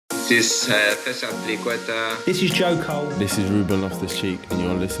This is Joe Cole. This is Ruben Loftus-Cheek, and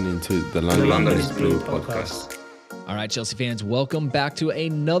you're listening to the London is Blue podcast. All right, Chelsea fans, welcome back to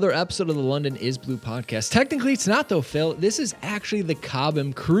another episode of the London is Blue podcast. Technically, it's not though, Phil. This is actually the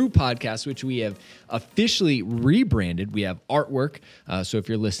Cobham Crew podcast, which we have officially rebranded. We have artwork. So if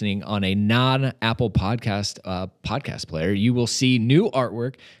you're listening on a non-Apple podcast player, you will see new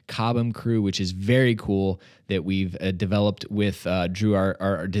artwork, Cobham Crew, which is very cool that we've developed with Drew,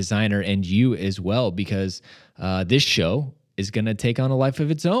 our designer, and you as well, because this show is going to take on a life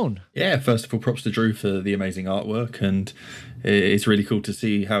of its own. Yeah, first of all, props to Drew for the amazing artwork, and it's really cool to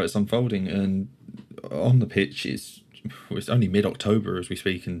see how it's unfolding. And on the pitch, it's only mid-October as we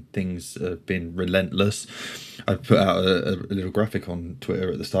speak, and things have been relentless. I put out a little graphic on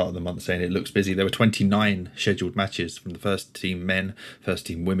Twitter at the start of the month saying it looks busy. There were 29 scheduled matches from the first team men, first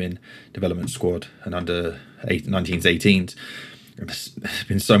team women, development squad, and under 19s, 18s. There's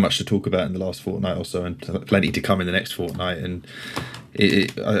been so much to talk about in the last fortnight or so, and plenty to come in the next fortnight. And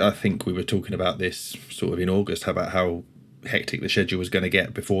I think we were talking about this sort of in August, about how hectic the schedule was going to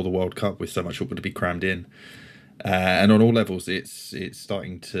get before the World Cup, with so much football to be crammed in. And on all levels, it's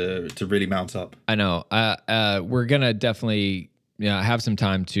starting to really mount up. I know. We're gonna definitely have some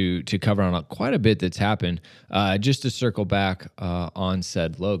time to cover on quite a bit that's happened. Just to circle back on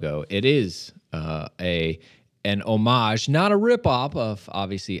said logo, it is an homage, not a ripoff of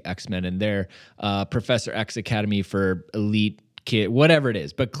obviously X-Men and their Professor X Academy for Elite Kid, whatever it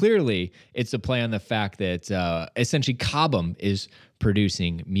is. But clearly, it's a play on the fact that essentially Cobham is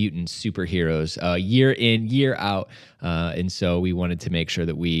producing mutant superheroes year in, year out. And so we wanted to make sure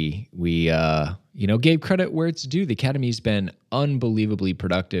that we gave credit where it's due. The Academy's been unbelievably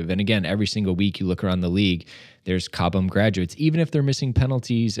productive. And again, every single week you look around the league, there's Cobham graduates, even if they're missing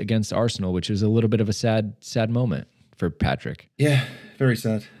penalties against Arsenal, which is a little bit of a sad moment for Patrick. Yeah, very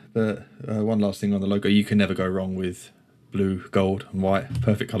sad. But one last thing on the logo, you can never go wrong with blue, gold, and white.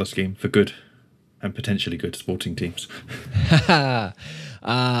 Perfect colour scheme for good and potentially good sporting teams. All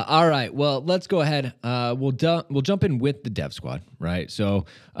right, well, let's go ahead. We'll jump in with the dev squad, right? So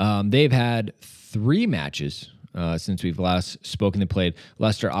they've had 3 matches since we've last spoken. They played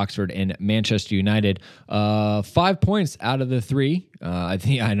Leicester, Oxford, and Manchester United. 5 points out of the 3.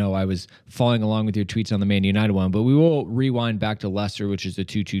 I know I was following along with your tweets on the Man United one, but we will rewind back to Leicester, which is a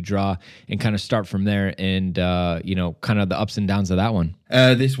 2-2 draw, and kind of start from there and, kind of the ups and downs of that one.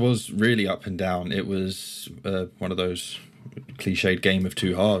 This was really up and down. It was one of those cliched game of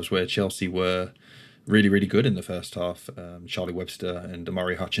two halves where Chelsea were really, really good in the first half. Charlie Webster and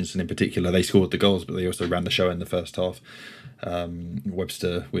Amari Hutchinson in particular, they scored the goals, but they also ran the show in the first half.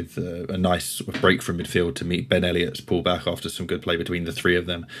 Webster with a nice break from midfield to meet Ben Elliott's pullback after some good play between the 3 of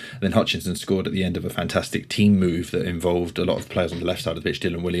them. And then Hutchinson scored at the end of a fantastic team move that involved a lot of players on the left side of the pitch,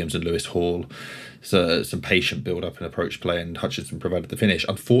 Dylan Williams and Lewis Hall. So some patient build-up and approach play, and Hutchinson provided the finish.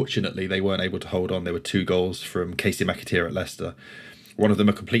 Unfortunately, they weren't able to hold on. There were 2 goals from Casey McAteer at Leicester. One of them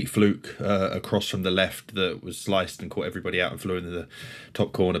a complete fluke across from the left that was sliced and caught everybody out and flew into the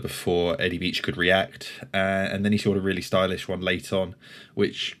top corner before Eddie Beach could react. And then he scored a really stylish one late on,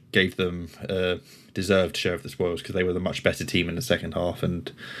 which gave them a deserved share of the spoils, because they were the much better team in the second half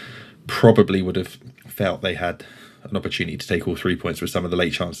and probably would have felt they had an opportunity to take all 3 points with some of the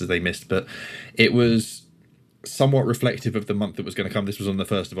late chances they missed. But it was somewhat reflective of the month that was going to come. This was on the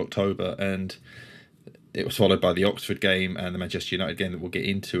 1st of October, and it was followed by the Oxford game and the Manchester United game that we'll get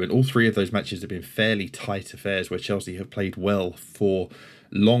into. And all 3 of those matches have been fairly tight affairs where Chelsea have played well for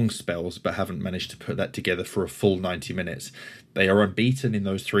long spells but haven't managed to put that together for a full 90 minutes. They are unbeaten in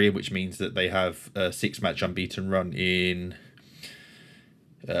those 3, which means that they have a 6-match unbeaten run in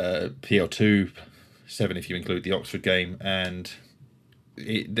PL2, 7 if you include the Oxford game. And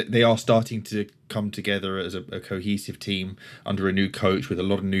they are starting to come together as a cohesive team under a new coach with a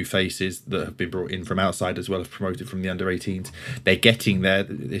lot of new faces that have been brought in from outside as well as promoted from the under-18s. They're getting there.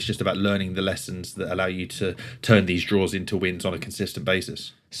 It's just about learning the lessons that allow you to turn these draws into wins on a consistent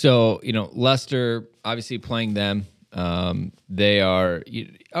basis. So, Leicester, obviously playing them, they are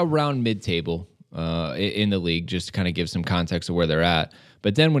around mid-table in the league, just to kind of give some context of where they're at.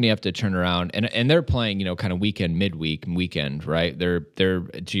 But then when you have to turn around and they're playing, kind of weekend, midweek, and weekend, right? They're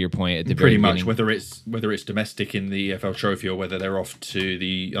to your point at the pretty very much beginning. whether it's domestic in the EFL Trophy or whether they're off to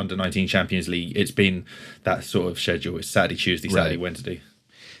the under-19 Champions League, it's been that sort of schedule. It's Saturday, Tuesday, Saturday, Wednesday.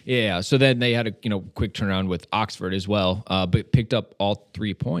 Yeah. So then they had a quick turnaround with Oxford as well, but picked up all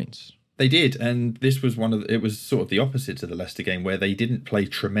 3 points. They did, and this was it was sort of the opposite to the Leicester game, where they didn't play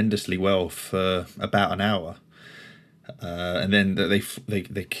tremendously well for about an hour. And then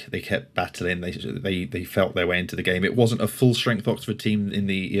they kept battling. They felt their way into the game. It wasn't a full strength Oxford team in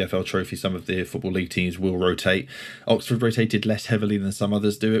the EFL Trophy. Some of the Football League teams will rotate. Oxford rotated less heavily than some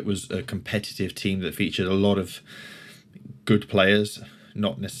others do. It was a competitive team that featured a lot of good players,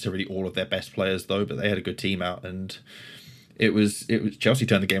 not necessarily all of their best players though, but they had a good team out, and it was Chelsea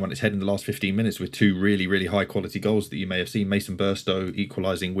turned the game on its head in the last 15 minutes with two really, really high quality goals that you may have seen. Mason Burstow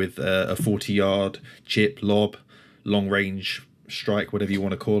equalising with a 40-yard chip, lob, long range strike, whatever you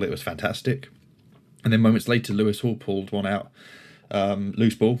want to call it. It was fantastic. And then moments later, Lewis Hall pulled one out,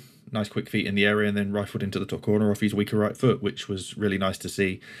 loose ball, nice quick feet in the area, and then rifled into the top corner off his weaker right foot, which was really nice to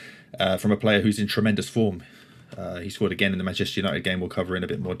see from a player who's in tremendous form. He scored again in the Manchester United game. We'll cover in a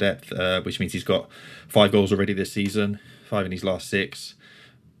bit more depth, which means he's got 5 goals already this season, 5 in his last 6.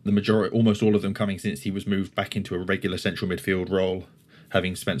 The majority, almost all of them, coming since he was moved back into a regular central midfield role,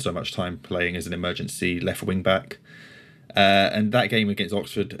 having spent so much time playing as an emergency left wing back. And that game against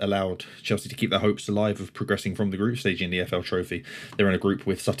Oxford allowed Chelsea to keep their hopes alive of progressing from the group stage in the EFL Trophy. They're in a group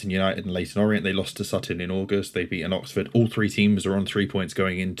with Sutton United and Leyton Orient. They lost to Sutton in August. They beat Oxford. All 3 teams are on 3 points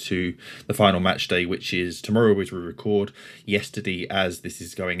going into the final match day, which is tomorrow as we record, yesterday as this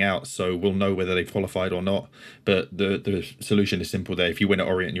is going out. So we'll know whether they've qualified or not. But the solution is simple there. If you win at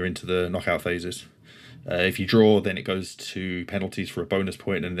Orient, you're into the knockout phases. If you draw, then it goes to penalties for a bonus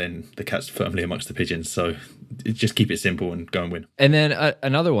point, and then the cat's firmly amongst the pigeons. So just keep it simple and go and win. And then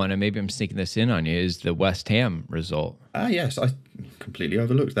another one, and maybe I'm sneaking this in on you, is the West Ham result. Yes, I completely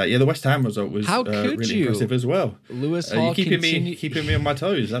overlooked that. Yeah, the West Ham result was really impressive as well. Lewis Hall keeping me on my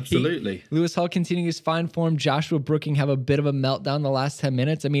toes, absolutely. Lewis Hall continuing his fine form. Joshua Brooking have a bit of a meltdown the last 10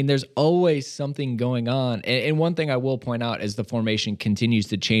 minutes. I mean, there's always something going on. And one thing I will point out as the formation continues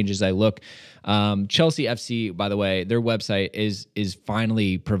to change as I look, Chelsea FC, by the way, their website is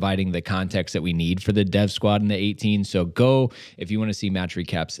finally providing the context that we need for the dev squad in the 18. So go if you want to see match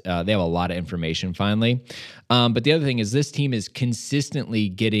recaps. They have a lot of information finally. But the other thing is this team is consistently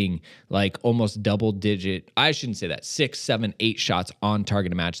getting like almost double digit, I shouldn't say that, 6, 7, 8 shots on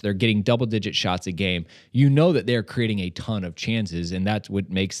target a match. They're getting double digit shots a game. You know that they're creating a ton of chances, and that's what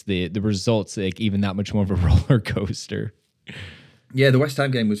makes the results like even that much more of a roller coaster. Yeah, the West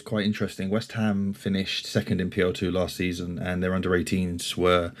Ham game was quite interesting. West Ham finished second in PL2 last season, and their under-18s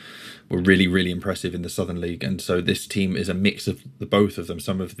were really, really impressive in the Southern League. And so this team is a mix of the both of them.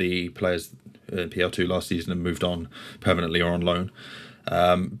 Some of the players in PL2 last season have moved on permanently or on loan.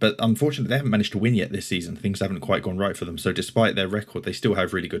 But unfortunately, they haven't managed to win yet this season. Things haven't quite gone right for them. So despite their record, they still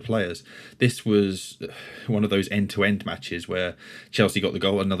have really good players. This was one of those end-to-end matches where Chelsea got the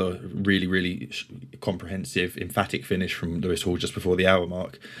goal, another really, really comprehensive, emphatic finish from Lewis Hall just before the hour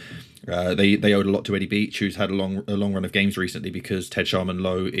mark. They owed a lot to Eddie Beach, who's had a long run of games recently because Ted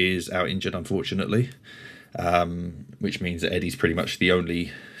Sharman-Lowe is out injured, unfortunately. Which means that Eddie's pretty much the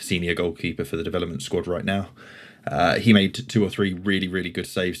only senior goalkeeper for the development squad right now. He made 2 or 3 really, really good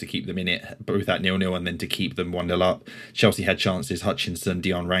saves to keep them in it, both at 0-0 and then to keep them 1-0 up. Chelsea had chances. Hutchinson,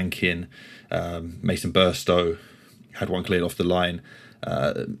 Dion Rankin, Mason Burstow had one cleared off the line.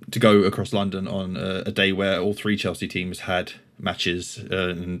 To go across London on a day where all 3 Chelsea teams had matches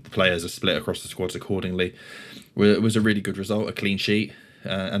and the players are split across the squads accordingly, it was a really good result, a clean sheet.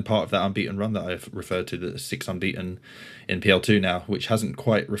 And part of that unbeaten run that I've referred to, the 6 unbeaten in PL2 now, which hasn't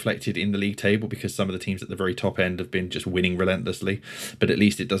quite reflected in the league table because some of the teams at the very top end have been just winning relentlessly. But at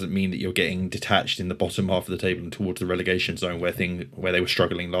least it doesn't mean that you're getting detached in the bottom half of the table and towards the relegation zone where they were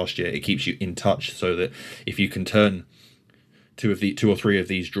struggling last year. It keeps you in touch so that if you can turn 2 or 3 of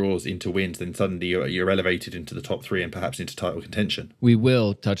these draws into wins, then suddenly you're elevated into the top 3 and perhaps into title contention. We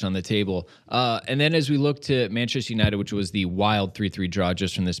will touch on the table. And then as we look to Manchester United, which was the wild 3-3 draw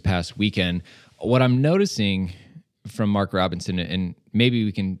just from this past weekend, what I'm noticing from Mark Robinson, and maybe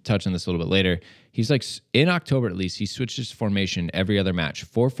we can touch on this a little bit later, he's like, in October at least, he switched his formation every other match.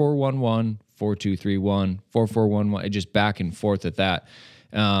 4-4-1-1, 4-2-3-1, 4-4-1-1, just back and forth at that.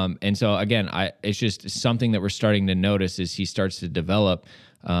 And so again, it's just something that we're starting to notice as he starts to develop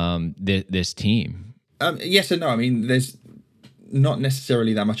this team. Yes and no. I mean, there's not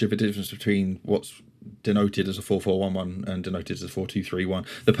necessarily that much of a difference between what's denoted as a 4-4-1-1 and denoted as a 4-2-3-1.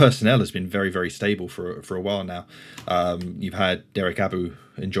 The personnel has been very, very stable for a while now. You've had Derek Abu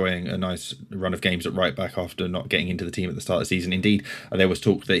enjoying a nice run of games at right back after not getting into the team at the start of the season. Indeed, there was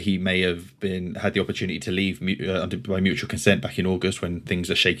talk that he may have had the opportunity to leave by mutual consent back in August when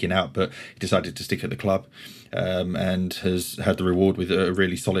things are shaking out, but he decided to stick at the club and has had the reward with a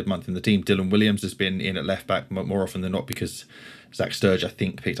really solid month in the team. Dylan Williams has been in at left back more often than not because Zach Sturge, I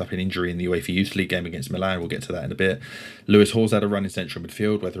think, picked up an injury in the UEFA Youth League game against Milan. We'll get to that in a bit. Lewis Hall's had a run in central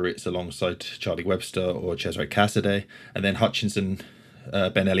midfield, whether it's alongside Charlie Webster or Cesare Casadei. And then Hutchinson,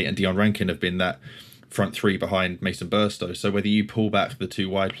 Ben Elliott and Dion Rankin have been that front three behind Mason Burstow. So whether you pull back the two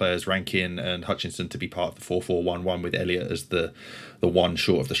wide players, Rankin and Hutchinson, to be part of the 4-4-1-1 with Elliott as the one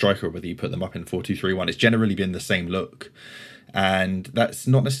short of the striker, or whether you put them up in 4-2-3-1, it's generally been the same look. And that's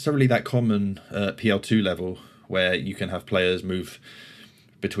not necessarily that common at PL2 level, where you can have players move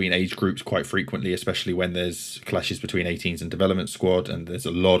between age groups quite frequently, especially when there's clashes between 18s and development squad, and there's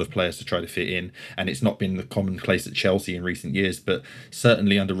a lot of players to try to fit in. And it's not been the commonplace at Chelsea in recent years, but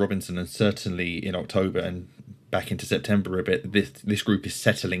certainly under Robinson, and certainly in October and back into September a bit, this group is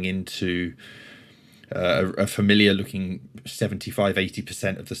settling into a familiar looking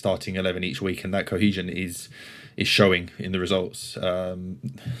 75-80% of the starting 11 each week, and that cohesion is showing in the results.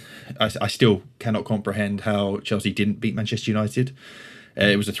 I still cannot comprehend how Chelsea didn't beat Manchester United.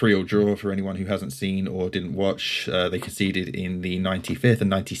 It was a 3-3 draw for anyone who hasn't seen or didn't watch. They conceded in the 95th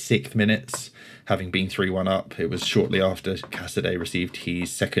and 96th minutes, having been 3-1 up. It was shortly after Casadei received his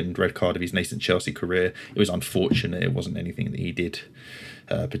second red card of his nascent Chelsea career. It was unfortunate. It wasn't anything that he did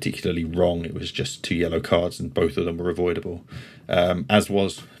particularly wrong. It was just 2 yellow cards, and both of them were avoidable, as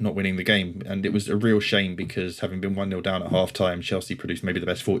was not winning the game. And it was a real shame, because having been 1-0 down at half-time, Chelsea produced maybe the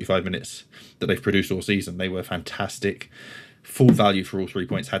best 45 minutes that they've produced all season. They were fantastic. Full value for all 3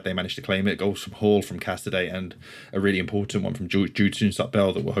 points had they managed to claim it. Goals from Hall, from Casadei, and a really important one from Jude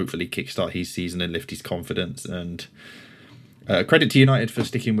Soonsup-Bell that will hopefully kickstart his season and lift his confidence. And credit to United for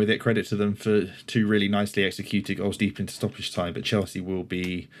sticking with it. Credit to them for 2 really nicely executed goals deep into stoppage time. But Chelsea will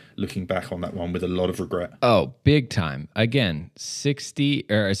be looking back on that one with a lot of regret. Oh, big time. Again, I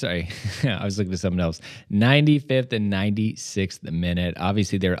was looking at something else. 95th and 96th minute.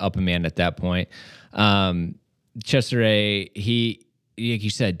 Obviously, they were up a man at that point. Cesare, he, like you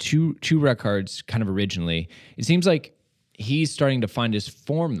said, two red cards kind of originally. It seems like he's starting to find his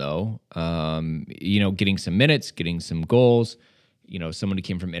form, though. Getting some minutes, getting some goals. Someone who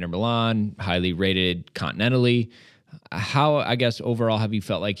came from Inter Milan, highly rated continentally. How, I guess, overall have you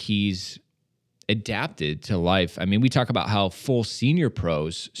felt like he's adapted to life? I mean, we talk about how full senior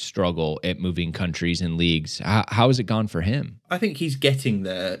pros struggle at moving countries and leagues. How has it gone for him? I think he's getting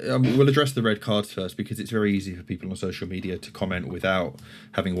there. We'll address the red cards first, because it's very easy for people on social media to comment without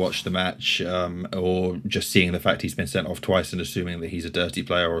having watched the match, or just seeing the fact he's been sent off twice and assuming that he's a dirty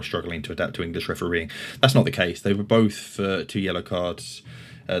player or struggling to adapt to English refereeing. That's not the case. They were both for 2 yellow cards.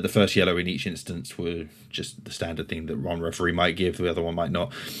 The first yellow in each instance were just the standard thing that one referee might give, the other one might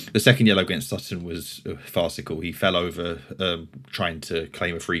not. The second yellow against Sutton was farcical. He fell over trying to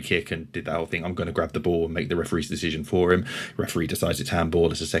claim a free kick and did that whole thing. I'm going to grab the ball and make the referee's decision for him. Referee decides it's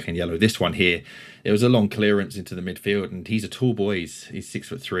handball. It's a second yellow. This one here, it was a long clearance into the midfield, and he's a tall boy. He's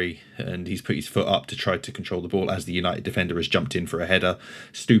 6'3", and he's put his foot up to try to control the ball as the United defender has jumped in for a header,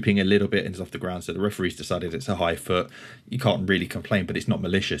 stooping a little bit and is off the ground. So the referee's decided it's a high foot. You can't really complain, but it's not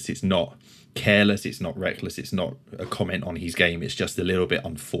malicious. It's not careless. It's not reckless. It's not a comment on his game. It's just a little bit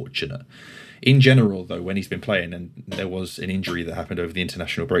unfortunate. In general, though, when he's been playing, and there was an injury that happened over the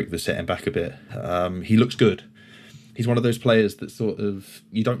international break that set him back a bit, he looks good. He's one of those players that sort of,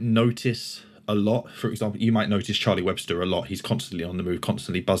 you don't notice a lot. For example, you might notice Charlie Webster a lot. He's constantly on the move,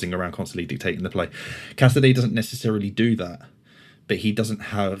 constantly buzzing around, constantly dictating the play. Casadei doesn't necessarily do that, but he doesn't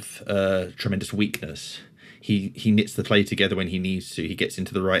have tremendous weakness. He knits the play together when he needs to. He gets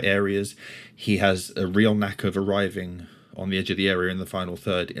into the right areas. He has a real knack of arriving on the edge of the area in the final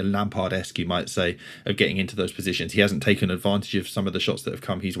third, Lampard-esque, you might say, of getting into those positions. He hasn't taken advantage of some of the shots that have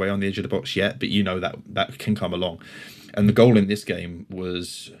come his way on the edge of the box yet, but that can come along. And the goal in this game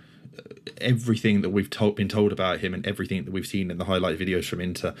was everything that we've been told about him, and everything that we've seen in the highlight videos from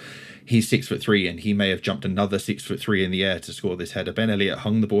Inter. He's 6'3", and he may have jumped another 6'3" in the air to score this header. Ben Elliott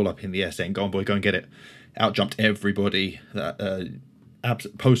hung the ball up in the air saying, "Go on, boy, go and get it." Out-jumped everybody,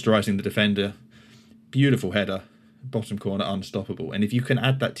 posterising the defender. Beautiful header, bottom corner, unstoppable. And if you can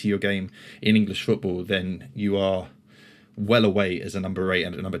add that to your game in English football, then you are well away as a number 8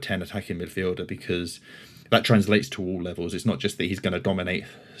 and a number 10 attacking midfielder, because that translates to all levels. It's not just that he's going to dominate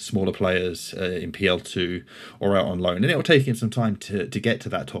smaller players in PL2 or out on loan. And it will take him some time to get to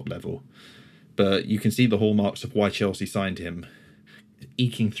that top level. But you can see the hallmarks of why Chelsea signed him,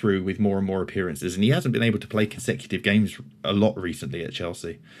 eking through with more and more appearances. And he hasn't been able to play consecutive games a lot recently at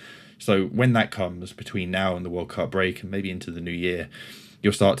Chelsea. So when that comes between now and the World Cup break, and maybe into the new year,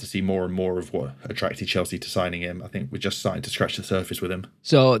 you'll start to see more and more of what attracted Chelsea to signing him. I think we're just starting to scratch the surface with him.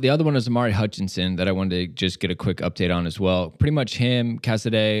 So the other one is Amari Hutchinson that I wanted to just get a quick update on as well. Pretty much him,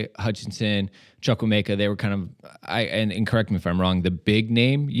 Casadei, Hutchinson, Chukwuemeka, they were kind of, and correct me if I'm wrong, the big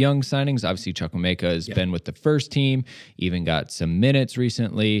name young signings. Obviously, Chukwuemeka has been with the first team, even got some minutes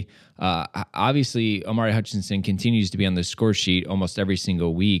recently. Obviously, Amari Hutchinson continues to be on the score sheet almost every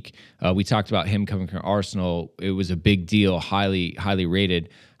single week. We talked about him coming from Arsenal. It was a big deal, highly rated.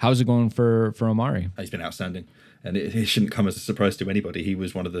 How's it going for Amari? He's been outstanding. And it shouldn't come as a surprise to anybody. He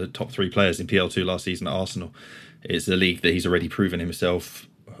was one of the top 3 players in PL2 last season at Arsenal. It's a league that he's already proven himself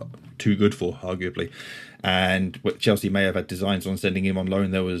too good for, arguably. And Chelsea may have had designs on sending him on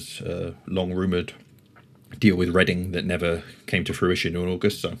loan. There was a long-rumoured deal with Reading that never came to fruition in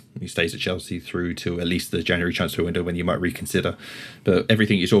August, so he stays at Chelsea through to at least the January transfer window, when you might reconsider. But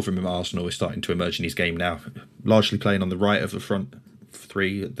everything you saw from him at Arsenal is starting to emerge in his game now, largely playing on the right of the front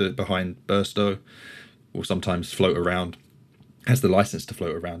 3, behind Burstow, will sometimes float around, has the license to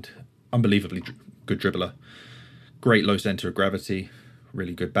float around. Unbelievably good dribbler, great low centre of gravity,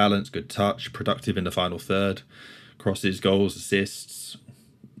 really good balance, good touch, productive in the final third, crosses, goals, assists,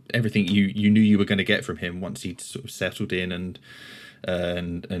 everything you knew you were going to get from him once he'd sort of settled in and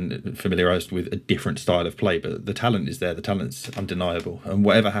familiarised with a different style of play. But the talent is there, the talent's undeniable. And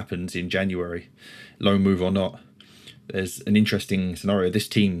whatever happens in January, loan move or not, there's an interesting scenario. This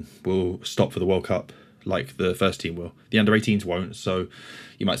team will stop for the World Cup like the first team will. The under-18s won't, so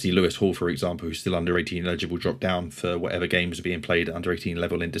you might see Lewis Hall, for example, who's still under-18 eligible, drop down for whatever games are being played at under-18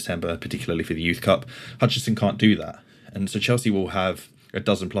 level in December, particularly for the Youth Cup. Hutchinson can't do that. And so Chelsea will have a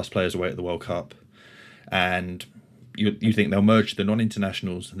dozen plus players away at the World Cup, and you think they'll merge the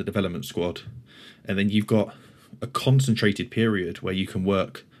non-internationals and the development squad, and then you've got a concentrated period where you can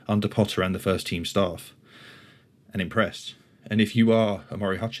work under Potter and the first team staff and impress. And if you are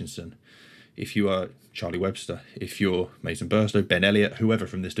Amari Hutchinson, if you are Charlie Webster, if you're Mason Burstow, Ben Elliott, whoever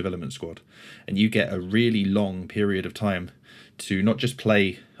from this development squad, and you get a really long period of time to not just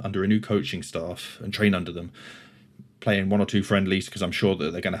play under a new coaching staff and train under them, play in 1 or 2 friendlies, because I'm sure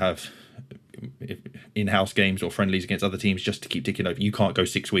that they're going to have in-house games or friendlies against other teams just to keep ticking over. You can't go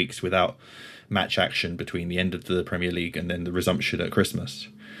 6 weeks without match action between the end of the Premier League and then the resumption at Christmas.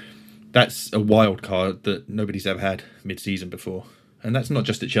 That's a wild card that nobody's ever had mid-season before. And that's not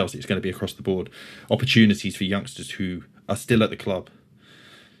just at Chelsea, it's going to be across the board. Opportunities for youngsters who are still at the club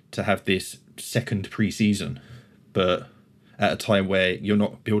to have this second pre-season, but at a time where you're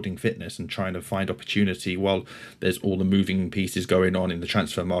not building fitness and trying to find opportunity while there's all the moving pieces going on in the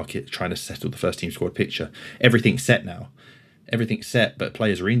transfer market, trying to settle the first team squad picture. Everything's set now. Everything's set, but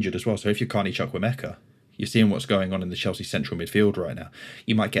players are injured as well. So if you're Carney Chukwuemeka, you're seeing what's going on in the Chelsea central midfield right now.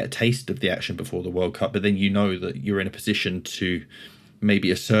 You might get a taste of the action before the World Cup, but then you know that you're in a position to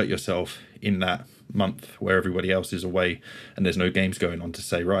maybe assert yourself in that month where everybody else is away and there's no games going on, to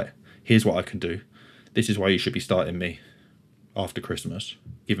say, right, here's what I can do. This is why you should be starting me after Christmas,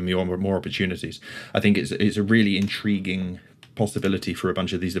 giving me more opportunities. I think it's a really intriguing possibility for a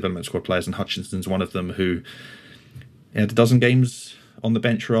bunch of these development squad players, and Hutchinson's one of them, who had a dozen games on the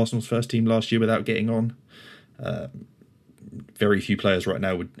bench for Arsenal's first team last year without getting on. Very few players right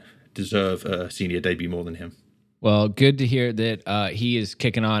now would deserve a senior debut more than him. Well, good to hear that he is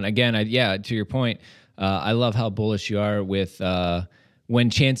kicking on. Again, to your point, I love how bullish you are with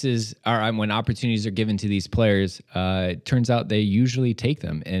when opportunities are given to these players. It turns out they usually take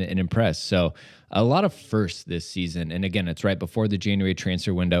them and impress. So a lot of firsts this season. And again, it's right before the January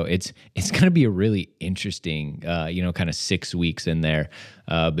transfer window. It's going to be a really interesting, kind of 6 weeks in there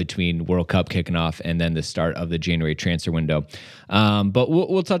between World Cup kicking off and then the start of the January transfer window. But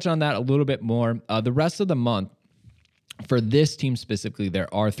we'll touch on that a little bit more. The rest of the month, for this team specifically,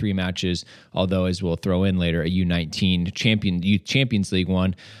 there are 3 matches, although, as we'll throw in later, a U19 Youth Champions League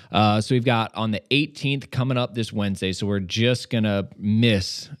one. So we've got on the 18th coming up this Wednesday, so we're just going to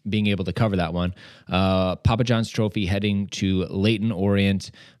miss being able to cover that one. Papa John's Trophy heading to Leyton Orient.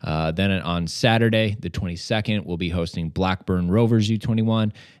 Then on Saturday, the 22nd, we'll be hosting Blackburn Rovers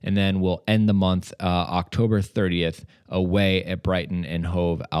U21, and then we'll end the month October 30th away at Brighton and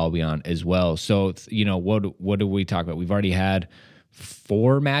Hove Albion as well. So, what do we talk about? We've already had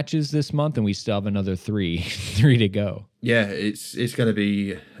 4 matches this month, and we still have another 3 to go. Yeah, it's going to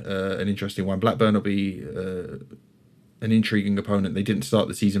be an interesting one. Blackburn will be an intriguing opponent. They didn't start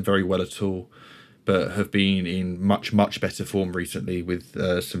the season very well at all, but have been in much, much better form recently with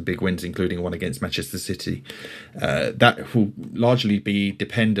some big wins, including one against Manchester City. That will largely be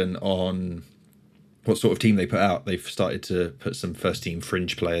dependent on what sort of team they put out. They've started to put some first-team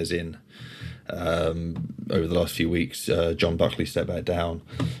fringe players in over the last few weeks. John Buckley stepped back down.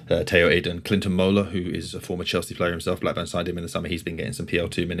 Theo Eden, Clinton Mola, who is a former Chelsea player himself, Blackburn signed him in the summer. He's been getting some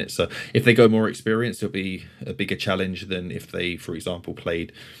PL2 minutes. So if they go more experienced, it'll be a bigger challenge than if they, for example,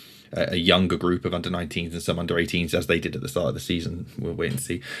 played a younger group of under-19s and some under-18s as they did at the start of the season. We'll wait and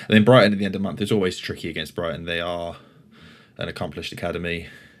see. And then Brighton at the end of the month is always tricky against Brighton. They are an accomplished academy,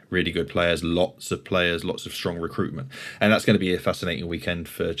 really good players, lots of strong recruitment. And that's going to be a fascinating weekend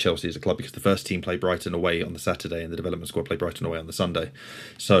for Chelsea as a club, because the first team play Brighton away on the Saturday and the development squad play Brighton away on the Sunday.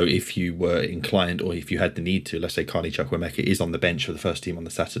 So if you were inclined, or if you had the need to, let's say Carney Chukwuemeka is on the bench for the first team on the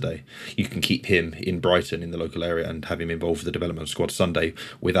Saturday, you can keep him in Brighton in the local area and have him involved with the development squad Sunday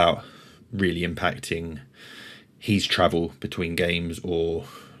without really impacting his travel between games or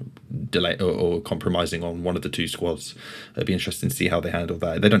delay or compromising on one of the two squads. It'd be interesting to see how they handle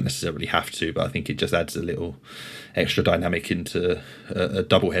that. They don't necessarily have to, but I think it just adds a little extra dynamic into a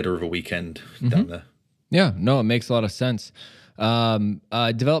double header of a weekend down there. Yeah, no, it makes a lot of sense.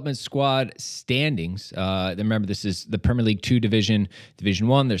 Development squad standings. Remember, this is the Premier League 2 Division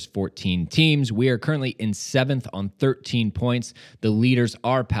 1. There's 14 teams. We are currently in 7th on 13 points. The leaders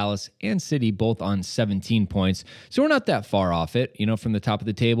are Palace and City, both on 17 points. So we're not that far off it, from the top of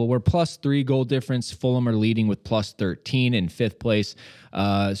the table. We're +3 goal difference. Fulham are leading with +13 in 5th place.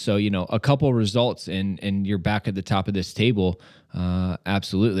 So, a couple results and you're back at the top of this table.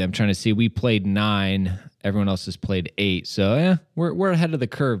 Absolutely. I'm trying to see. We played 9. Everyone else has played 8. So we're ahead of the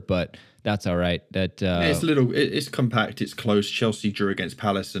curve, but that's all right. It's compact. It's close. Chelsea drew against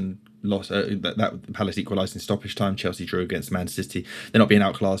Palace and lost. That Palace equalised in stoppage time. Chelsea drew against Man City. They're not being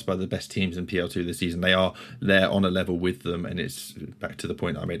outclassed by the best teams in PL2 this season. They're on a level with them, and it's back to the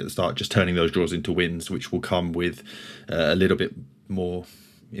point I made at the start. Just turning those draws into wins, which will come with a little bit more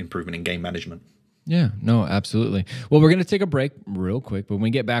improvement in game management. Yeah, no, absolutely. Well, we're going to take a break real quick, but when we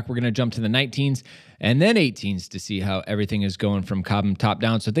get back, we're going to jump to the 19s and then 18s to see how everything is going from Cobham top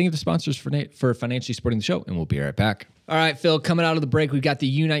down. So thank you to the sponsors for financially supporting the show, and we'll be right back. All right, Phil, coming out of the break, we've got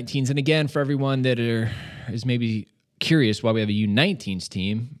the U19s. And again, for everyone that is maybe curious why we have a U19s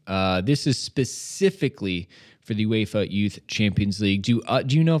team, this is specifically for the UEFA Youth Champions League. Do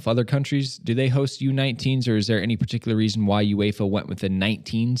you know if other countries, do they host U19s, or is there any particular reason why UEFA went with the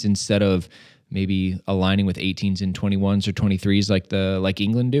 19s instead of maybe aligning with 18s and 21s or 23s like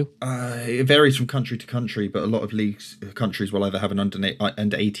England do? It varies from country to country, but a lot of countries will either have an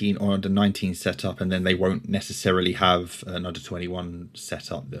under 18 or under 19 set up, and then they won't necessarily have an under 21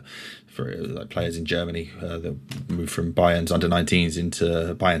 set up. For players in Germany that move from Bayern's under 19s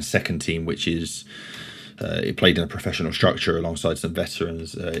into Bayern's second team, which is it played in a professional structure alongside some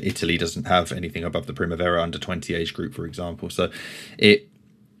veterans. Italy doesn't have anything above the Primavera under 20 age group, for example. So it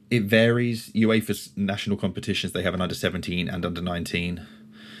varies. UEFA's national competitions, they have an under 17 and under 19.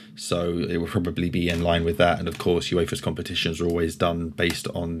 So it will probably be in line with that. And of course, UEFA's competitions are always done based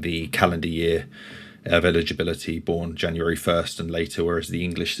on the calendar year of eligibility, born January 1st and later, whereas the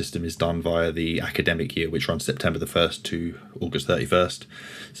English system is done via the academic year, which runs September the 1st to August 31st.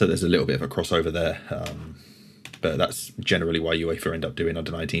 So there's a little bit of a crossover there. But that's generally why UEFA end up doing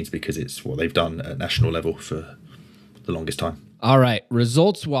under 19s, because it's what they've done at national level for the longest time. All right.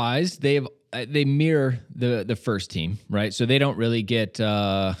 Results-wise, they mirror the first team, right? So they don't really get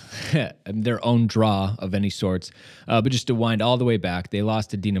their own draw of any sorts. But just to wind all the way back, they lost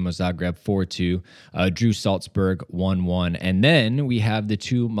to Dinamo Zagreb 4-2, drew Salzburg 1-1, and then we have the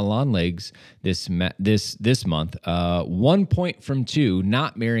two Milan legs this month. 1 point from 2,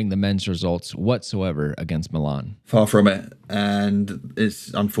 not mirroring the men's results whatsoever against Milan. Far from it, and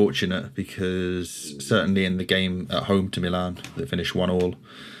it's unfortunate because certainly in the game at home to Milan that finished 1-1,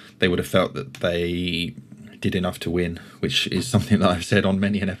 they would have felt that they did enough to win, which is something that I've said on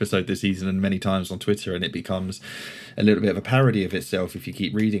many an episode this season and many times on Twitter, and it becomes a little bit of a parody of itself if you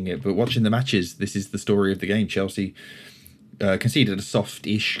keep reading it. But watching the matches, this is the story of the game. Chelsea conceded a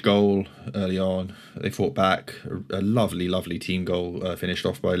soft-ish goal early on. They fought back. A lovely, lovely team goal finished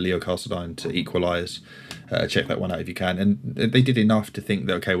off by Leo Castledine to equalise. Check that one out if you can. And they did enough to think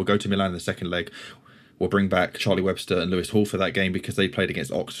that, okay, we'll go to Milan in the second leg. We'll bring back Charlie Webster and Lewis Hall for that game because they played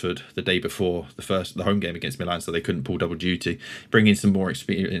against Oxford the day before the home game against Milan, so they couldn't pull double duty. Bring in some more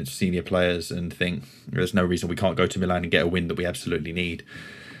experienced senior players and think there's no reason we can't go to Milan and get a win that we absolutely need.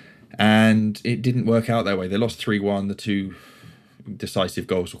 And it didn't work out that way. They lost 3-1. The two decisive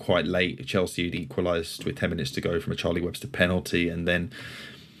goals were quite late. Chelsea had equalised with 10 minutes to go from a Charlie Webster penalty, and then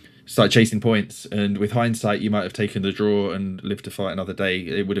started chasing points. And with hindsight, you might have taken the draw and lived to fight another day.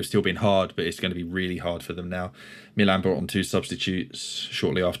 It would have still been hard, but it's going to be really hard for them now. Milan brought on 2 substitutes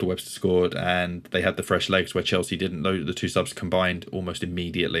shortly after Webster scored, and they had the fresh legs where Chelsea didn't. The 2 subs combined almost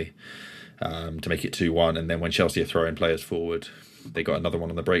immediately. to make it 2-1. And then when Chelsea are throwing players forward, they got another one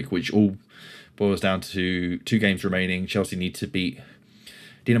on the break, which all boils down to 2 games remaining. Chelsea need to beat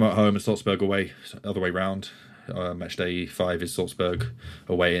Dinamo at home and Salzburg away, other way round. Match day 5 is Salzburg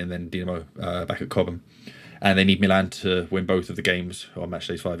away and then Dinamo back at Cobham. And they need Milan to win both of the games on match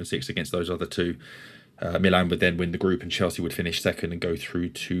days 5 and 6 against those other 2. Milan would then win the group and Chelsea would finish second and go through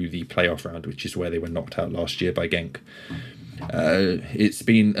to the playoff round, which is where they were knocked out last year by Genk. It's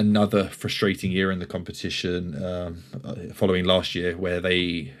been another frustrating year in the competition following last year, where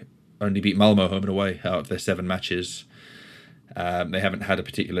they only beat Malmo home and away out of their 7 matches. They haven't had a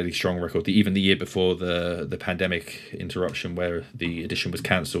particularly strong record. Even the year before the pandemic interruption, where the edition was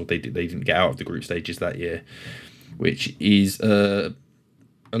cancelled, they didn't get out of the group stages that year, which is a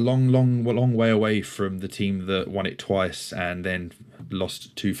long way away from the team that won it twice and then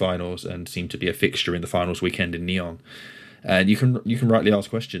lost 2 finals and seemed to be a fixture in the finals weekend in Nyon. And you can rightly ask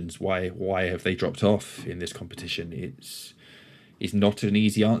questions. Why have they dropped off in this competition? It's not an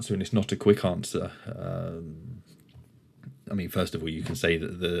easy answer and it's not a quick answer. I mean, first of all, you can say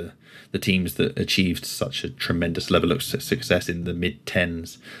that the teams that achieved such a tremendous level of success in the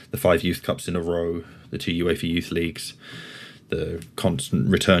mid-10s, the 5 Youth Cups in a row, the 2 UEFA Youth Leagues, the constant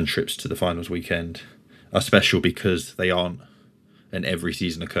return trips to the finals weekend, are special because they aren't an every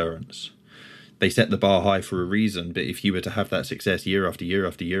season occurrence. They set the bar high for a reason, but if you were to have that success year after year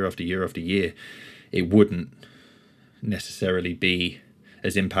after year after year after year, it wouldn't necessarily be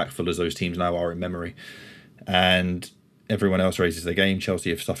as impactful as those teams now are in memory. And everyone else raises their game.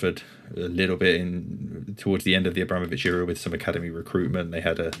 Chelsea have suffered a little bit towards the end of the Abramovich era with some academy recruitment. They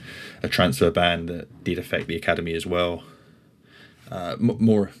had a transfer ban that did affect the academy as well.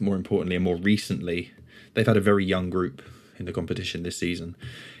 More importantly and more recently, they've had a very young group in the competition this season.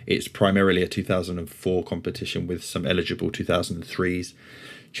 It's primarily a 2004 competition with some eligible 2003s.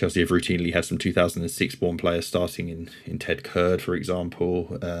 Chelsea have routinely had some 2006 born players starting in Ted Kurd, for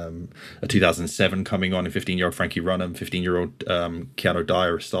example, a 2007 coming on, and 15-year-old Frankie Runham, 15-year-old Keanu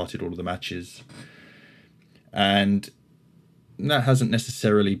Dyer started all of the matches. And that hasn't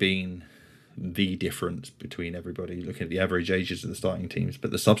necessarily been the difference between everybody, looking at the average ages of the starting teams,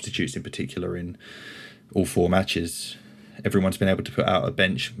 but the substitutes in particular in all 4 matches. Everyone's been able to put out a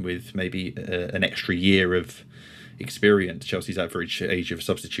bench with maybe an extra year of experience. Chelsea's average age of a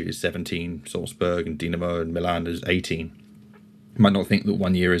substitute is 17, Salzburg and Dinamo and Milan is 18. You might not think that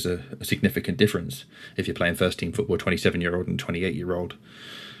 1 year is a significant difference if you're playing first team football. 27-year-old and 28-year-old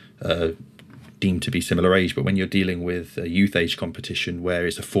deemed to be similar age, but when you're dealing with a youth age competition where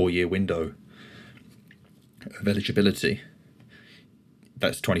it's a 4-year window of eligibility,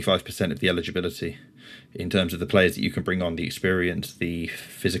 that's 25% of the eligibility in terms of the players that you can bring on, the experience, the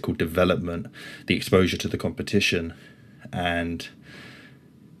physical development, the exposure to the competition. And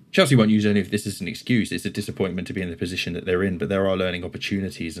Chelsea won't use any of this as an excuse. It's a disappointment to be in the position that they're in, but there are learning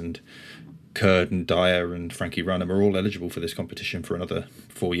opportunities, and Kurd and Dyer and Frankie Runham are all eligible for this competition for another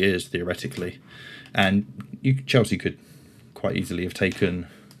 4 years, theoretically. And Chelsea could quite easily have taken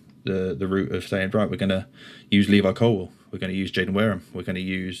the route of saying, right, we're going to use Levi Colwill, we're going to use Jaden Wareham, we're going to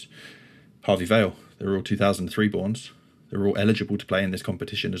use Harvey Vale. They're all 2003 borns. They're all eligible to play in this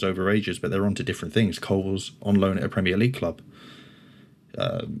competition as overages, but they're on to different things. Colwill's on loan at a Premier League club.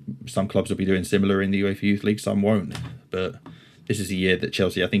 Some clubs will be doing similar in the UEFA Youth League, some won't. But this is a year that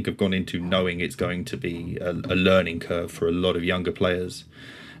Chelsea, I think, have gone into knowing it's going to be a learning curve for a lot of younger players.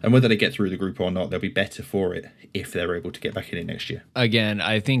 And whether they get through the group or not, they'll be better for it if they're able to get back in it next year. Again,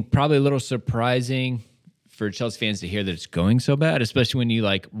 I think probably a little surprising for Chelsea fans to hear that it's going so bad, especially when you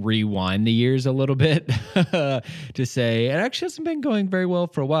rewind the years a little bit to say it actually hasn't been going very well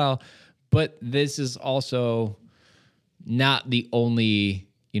for a while. But this is also not the only,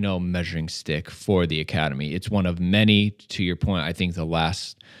 measuring stick for the academy. It's one of many. To your point, I think the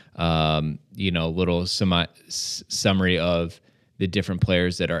last, little summary of the different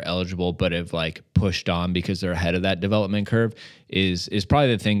players that are eligible but have pushed on because they're ahead of that development curve is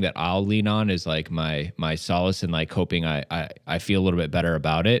probably the thing that I'll lean on is my solace and hoping I feel a little bit better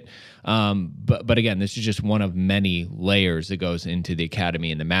about it. But again, this is just one of many layers that goes into the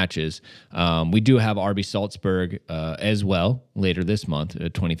academy and the matches. We do have RB Salzburg as well later this month,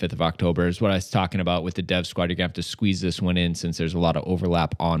 25th of October is what I was talking about with the dev squad. You're gonna have to squeeze this one in since there's a lot of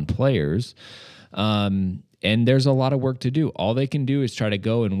overlap on players. And there's a lot of work to do. All they can do is try to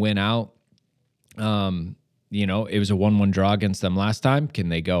go and win out. It was a 1-1 draw against them last time. Can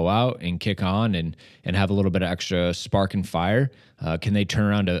they go out and kick on and have a little bit of extra spark and fire? Can they turn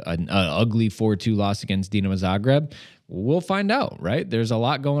around an ugly 4-2 loss against Dinamo Zagreb? We'll find out, right? There's a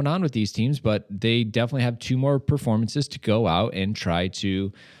lot going on with these teams, but they definitely have 2 more performances to go out and try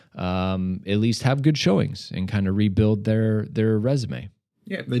to at least have good showings and kind of rebuild their resume.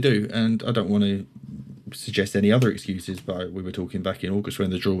 Yeah, they do. And I don't want to suggest any other excuses, but we were talking back in August when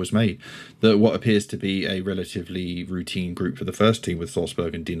the draw was made, that what appears to be a relatively routine group for the first team with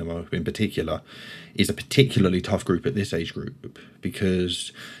Salzburg and Dinamo in particular is a particularly tough group at this age group,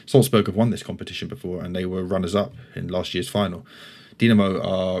 because Salzburg have won this competition before and they were runners-up in last year's final. Dinamo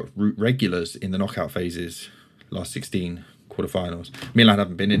are regulars in the knockout phases, last 16 quarterfinals. Milan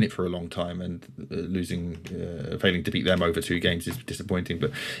haven't been in it for a long time, and failing to beat them over 2 games is disappointing.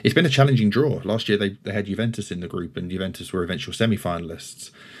 But it's been a challenging draw. Last year they had Juventus in the group, and Juventus were eventual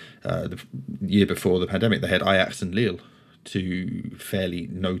semi-finalists. The year before the pandemic, they had Ajax and Lille, 2 fairly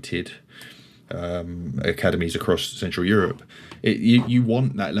noted academies across Central Europe. You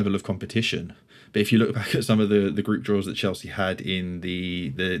want that level of competition. But if you look back at some of the group draws that Chelsea had in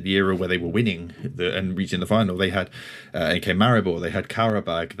the era where they were winning and reaching the final, they had AK Maribor, they had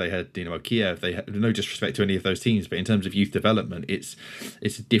Karabakh, they had Dynamo Kiev. They had no disrespect to any of those teams, but in terms of youth development, it's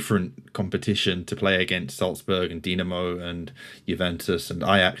a different competition to play against Salzburg and Dynamo and Juventus and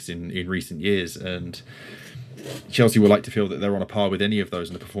Ajax in recent years. And Chelsea would like to feel that they're on a par with any of those,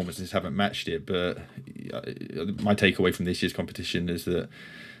 and the performances haven't matched it. But my takeaway from this year's competition is that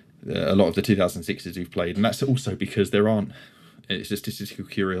a lot of the 2006s who've played, and that's also because it's a statistical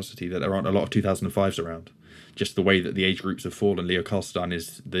curiosity that there aren't a lot of 2005s around. Just the way that the age groups have fallen. Leo Karlstein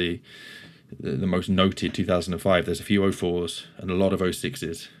is the most noted 2005. There's a few 04s and a lot of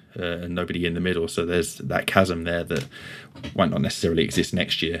 06s, and nobody in the middle. So there's that chasm there that might not necessarily exist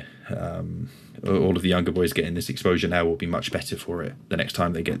next year. All of the younger boys getting this exposure now will be much better for it the next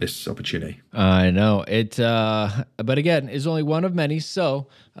time they get this opportunity. I know it, but again, is only one of many. So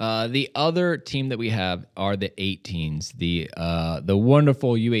the other team that we have are the 18s, the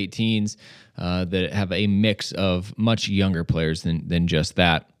wonderful U18s that have a mix of much younger players than just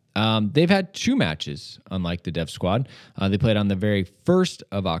that. They've had 2 matches, unlike the Dev Squad. They played on the very 1st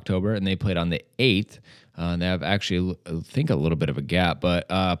of October, and they played on the 8th. They have actually, I think, a little bit of a gap, but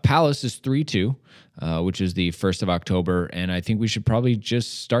Palace is 3-2, which is the 1st of October, and I think we should probably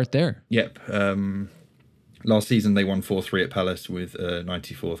just start there. Yep. Last season, they won 4-3 at Palace with a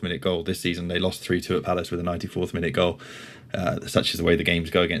 94th minute goal. This season, they lost 3-2 at Palace with a 94th minute goal. Such is the way the games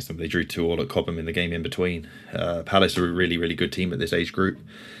go against them. They drew 2-2 at Cobham in the game in between. Palace are a really, really good team at this age group.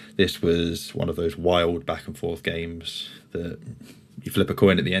 This was one of those wild back and forth games that you flip a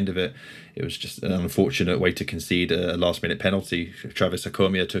coin at the end of it. It was just an unfortunate way to concede a last-minute penalty. Travis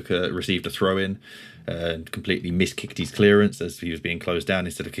Akomia received a throw-in and completely miskicked his clearance as he was being closed down.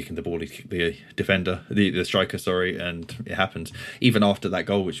 Instead of kicking the ball, he kicked the striker, and it happened. Even after that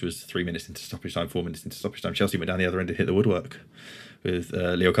goal, which was 3 minutes into stoppage time, 4 minutes into stoppage time, Chelsea went down the other end and hit the woodwork with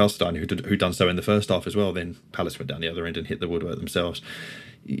Leo Karlstein, who'd done so in the first half as well. Then Palace went down the other end and hit the woodwork themselves.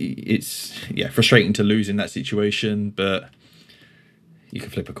 It's frustrating to lose in that situation, but you can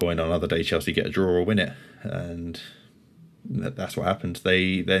flip a coin on another day. Chelsea get a draw or win it, and that's what happened.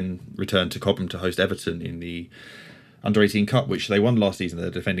 They then returned to Cobham to host Everton in the Under-18 Cup, which they won last season. They're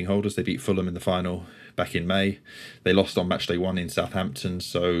defending holders. They beat Fulham in the final back in May. They lost on match day 1 in Southampton,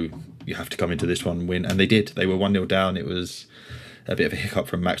 so you have to come into this one and win, and they did. They were 1-0 down. It was a bit of a hiccup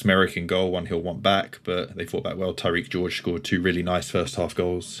from Max Merrick in goal. One Hill want back, but they fought back well. Tyreek George scored 2 really nice first half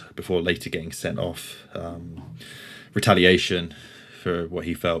goals before later getting sent off. Retaliation for what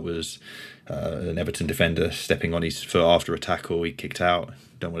he felt was an Everton defender stepping on his foot after a tackle. He kicked out.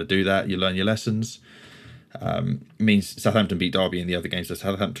 Don't want to do that. You learn your lessons. Means Southampton beat Derby in the other games. So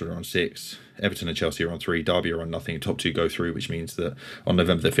Southampton are on 6. Everton and Chelsea are on 3. Derby are on nothing. Top 2 go through, which means that on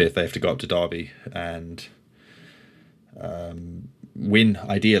November the 5th they have to go up to Derby and win,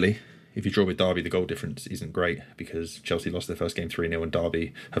 ideally. If you draw with Derby, the goal difference isn't great because Chelsea lost their first game 3-0 and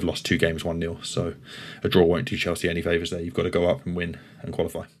Derby have lost 2 games 1-0. So a draw won't do Chelsea any favours there. You've got to go up and win and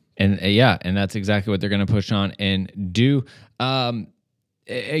qualify. And and that's exactly what they're going to push on and do.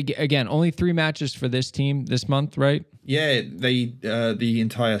 Again, only 3 matches for this team this month, right? Yeah, they the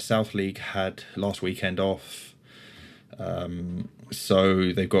entire South League had last weekend off.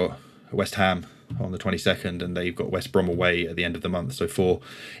 So they've got West Ham on the 22nd, and they've got West Brom away at the end of the month. So 4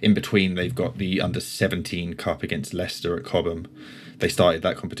 in between, they've got the Under-17 Cup against Leicester at Cobham. They started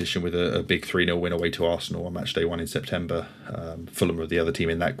that competition with a big 3-0 win away to Arsenal on match day 1 in September. Fulham are the other team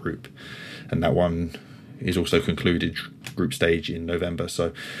in that group, and that one is also concluded group stage in November.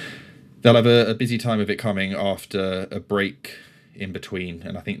 So they'll have a busy time of it coming after a break in between,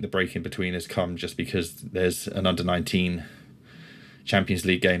 and I think the break in between has come just because there's an Under-19 Champions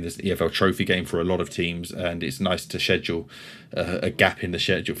League game, there's the EFL Trophy game for a lot of teams, and it's nice to schedule a gap in the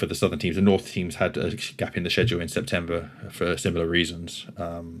schedule for the southern teams. The north teams had a gap in the schedule in September for similar reasons.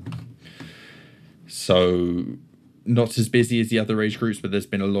 So not as busy as the other age groups, but there's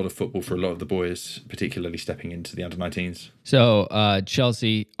been a lot of football for a lot of the boys, particularly stepping into the under-19s. So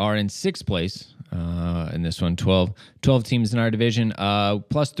Chelsea are in 6th place in this one, 12 teams in our division,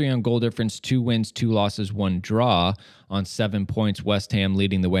 +3 on goal difference, 2 wins, 2 losses, 1 draw on 7 points. West Ham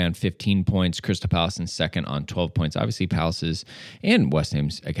leading the way on 15 points. Crystal Palace in second on 12 points. Obviously, Palace's and West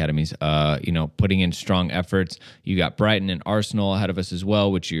Ham's academies, putting in strong efforts. You got Brighton and Arsenal ahead of us as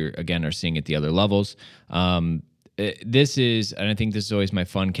well, which you again are seeing at the other levels. This is, and I think this is always my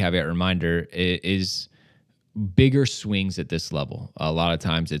fun caveat reminder, is bigger swings at this level. A lot of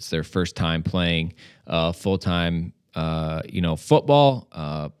times it's their first time playing full-time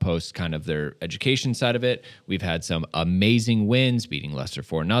football, post kind of their education side of it. We've had some amazing wins, beating Leicester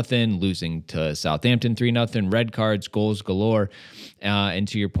 4-0, losing to Southampton 3-0, red cards, goals galore. And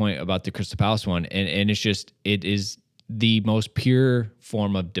to your point about the Crystal Palace one, and it is the most pure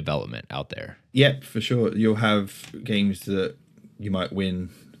form of development out there. Yep, for sure. You'll have games that you might win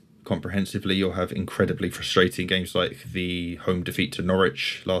comprehensively. You'll have incredibly frustrating games like the home defeat to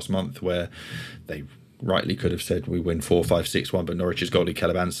Norwich last month, where they rightly could have said we win 4-5, 6-1, but Norwich's goalie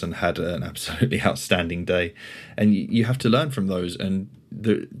Caleb Anson had an absolutely outstanding day, and you have to learn from those. And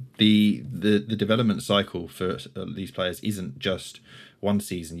the development cycle for these players isn't just one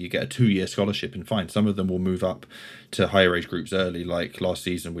season. You get a 2-year scholarship, and fine, some of them will move up to higher age groups early. Like last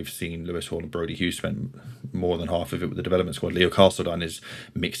season, we've seen Lewis Hall and Brody Hughes spent more than half of it with the development squad. Leo Castledine is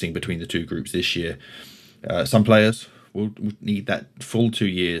mixing between the two groups this year. Some players will need that full 2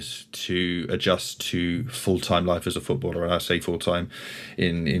 years to adjust to full-time life as a footballer, and I say full-time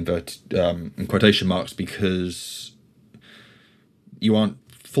in quotation marks, because you aren't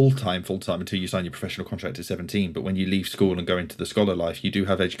full-time until you sign your professional contract at 17. But when you leave school and go into the scholar life, you do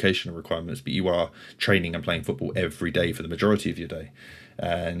have educational requirements, but you are training and playing football every day for the majority of your day.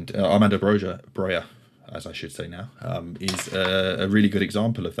 And Armando Broja, as I should say now, is a really good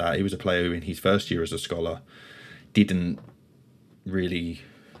example of that. He was a player who in his first year as a scholar didn't really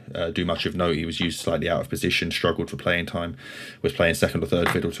do much of note. He was used slightly out of position, struggled for playing time, was playing second or third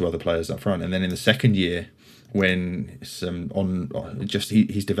fiddle to other players up front. And then in the second year, when his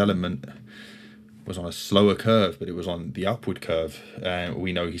development was on a slower curve, but it was on the upward curve.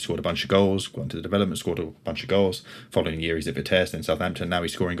 We know he scored a bunch of goals, got into the development, scored a bunch of goals. Following year, he's at Vitesse, then Southampton. Now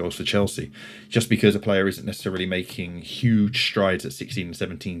he's scoring goals for Chelsea. Just because a player isn't necessarily making huge strides at 16 and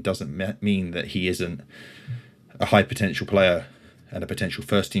 17 doesn't mean that he isn't a high potential player and a potential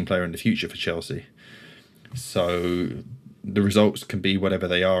first team player in the future for Chelsea. So the results can be whatever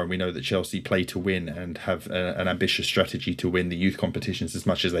they are, and we know that Chelsea play to win and have an ambitious strategy to win the youth competitions as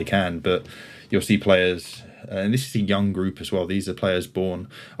much as they can. But you'll see players, and this is a young group as well, these are players born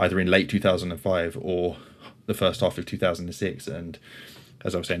either in late 2005 or the first half of 2006, and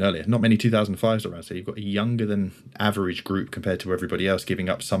as I was saying earlier, not many 2005s around, so you've got a younger than average group compared to everybody else, giving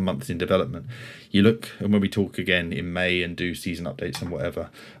up some months in development. You look, and when we talk again in May and do season updates and whatever,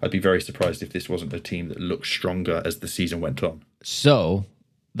 I'd be very surprised if this wasn't a team that looked stronger as the season went on. So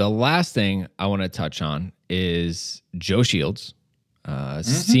the last thing I want to touch on is Joe Shields.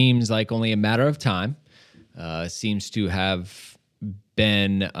 Seems like only a matter of time. Seems to have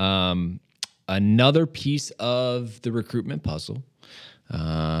been another piece of the recruitment puzzle.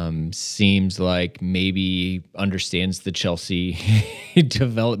 Seems like maybe understands the Chelsea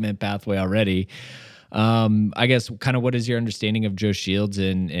development pathway already. I guess kind of what is your understanding of Joe Shields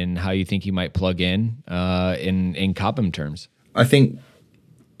and how you think he might plug in Cobham terms? I think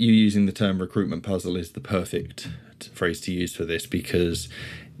you using the term recruitment puzzle is the perfect phrase to use for this, because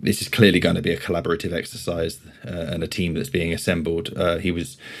this is clearly going to be a collaborative exercise and a team that's being assembled.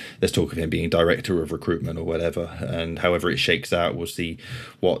 There's talk of him being director of recruitment or whatever, and however it shakes out, we'll see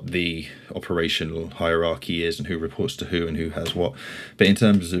what the operational hierarchy is and who reports to who and who has what. But in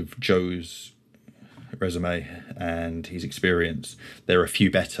terms of Joe's resume and his experience, there are a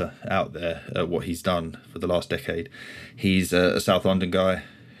few better out there at what he's done for the last decade. He's a South London guy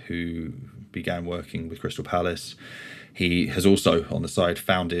who began working with Crystal Palace. He has also, on the side,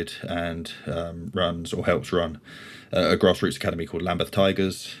 founded and runs or helps run a grassroots academy called Lambeth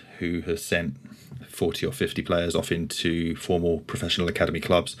Tigers, who has sent 40 or 50 players off into formal professional academy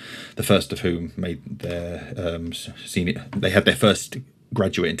clubs, the first of whom made their senior. They had their first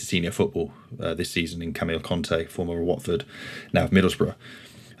graduate into senior football this season in Camille Conte, former Watford, now of Middlesbrough,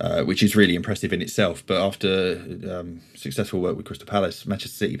 which is really impressive in itself. But after successful work with Crystal Palace,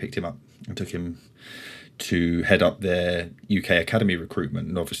 Manchester City picked him up and took him to head up their UK academy recruitment.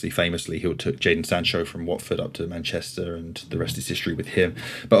 And obviously, famously, he took Jadon Sancho from Watford up to Manchester, and the rest is history with him.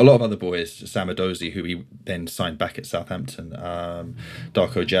 But a lot of other boys, Sam Edozie, who he then signed back at Southampton,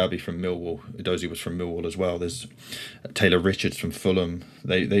 Darko Jabi from Millwall. Edozie was from Millwall as well. There's Taylor Richards from Fulham.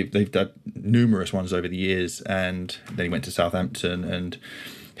 They've done numerous ones over the years, and then he went to Southampton and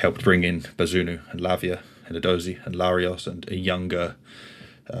helped bring in Bazunu and Lavia and Edozie and Larios and a younger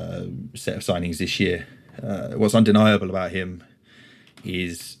set of signings this year. What's undeniable about him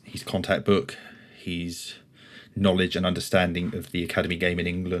is his contact book, his knowledge and understanding of the academy game in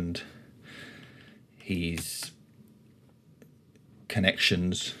England, his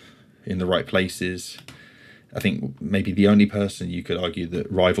connections in the right places. I think maybe the only person you could argue that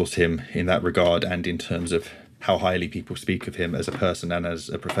rivals him in that regard, and in terms of how highly people speak of him as a person and as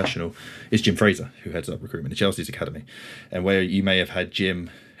a professional, is Jim Fraser, who heads up recruitment at Chelsea's academy. And where you may have had Jim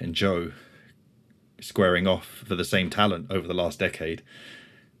and Joe squaring off for the same talent over the last decade,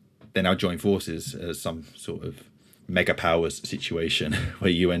 they now join forces as some sort of mega powers situation where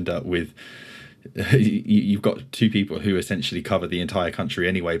you end up with you've got two people who essentially cover the entire country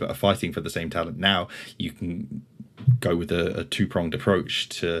anyway but are fighting for the same talent. Now you can go with a two-pronged approach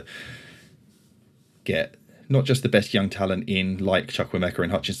to get not just the best young talent in, like Chukwuemeka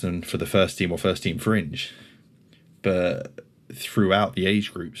and Hutchinson for the first team or first team fringe, but throughout the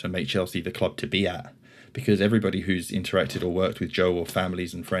age groups, and make Chelsea the club to be at. Because everybody who's interacted or worked with Joe, or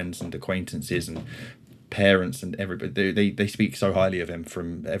families and friends and acquaintances and parents and everybody, they speak so highly of him.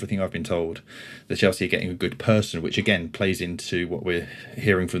 From everything I've been told, that Chelsea are getting a good person, which again plays into what we're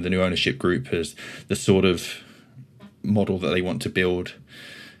hearing from the new ownership group as the sort of model that they want to build.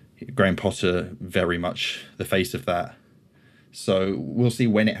 Graham Potter, very much the face of that. So we'll see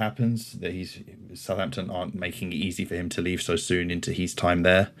when it happens. Southampton aren't making it easy for him to leave so soon into his time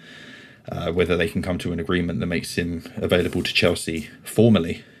there. Whether they can come to an agreement that makes him available to Chelsea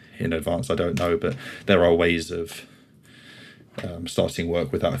formally in advance, I don't know. But there are ways of starting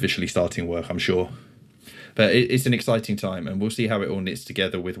work without officially starting work, I'm sure. But it's an exciting time, and we'll see how it all knits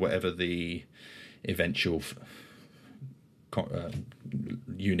together with whatever the eventual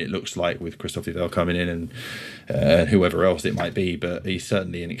unit looks like, with Christophe Vivell coming in and whoever else it might be. But he's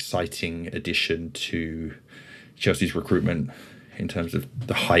certainly an exciting addition to Chelsea's recruitment in terms of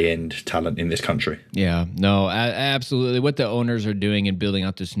the high-end talent in this country. Yeah, no, absolutely. What the owners are doing in building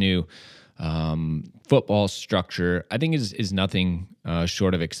out this new football structure, I think is nothing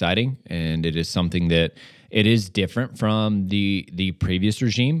short of exciting, and it is something that it is different from the previous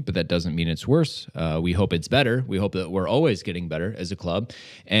regime, but that doesn't mean it's worse. We hope it's better. We hope that we're always getting better as a club,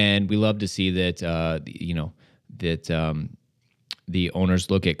 and we love to see that the owners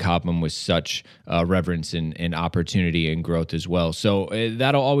look at Cobham with such reverence and opportunity and growth as well. So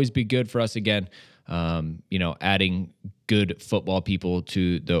that'll always be good for us. Again, adding good football people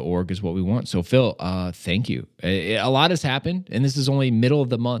to the org is what we want. So Phil, thank you. A lot has happened, and this is only middle of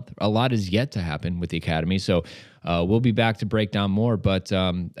the month. A lot is yet to happen with the academy. So we'll be back to break down more. But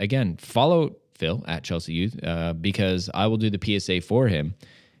again, follow Phil at Chelsea Youth because I will do the PSA for him.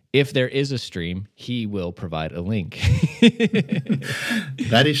 If there is a stream, he will provide a link.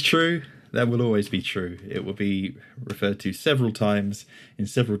 That is true. That will always be true. It will be referred to several times in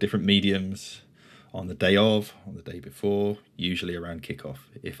several different mediums, on the day of, on the day before, usually around kickoff.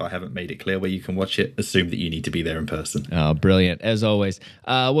 If I haven't made it clear where you can watch it, assume that you need to be there in person. Oh, brilliant, as always.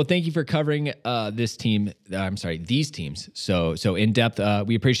 Well, thank you for covering these teams so in depth.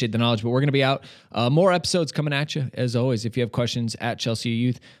 We appreciate the knowledge, but we're going to be out. More episodes coming at you, as always. If you have questions at Chelsea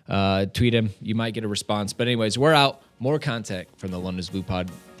Youth, tweet him. You might get a response. But anyways, we're out. More content from the London's Blue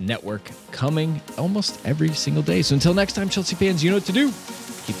Pod Network coming almost every single day. So until next time, Chelsea fans, you know what to do.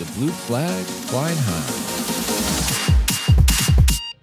 Keep the blue flag flying high.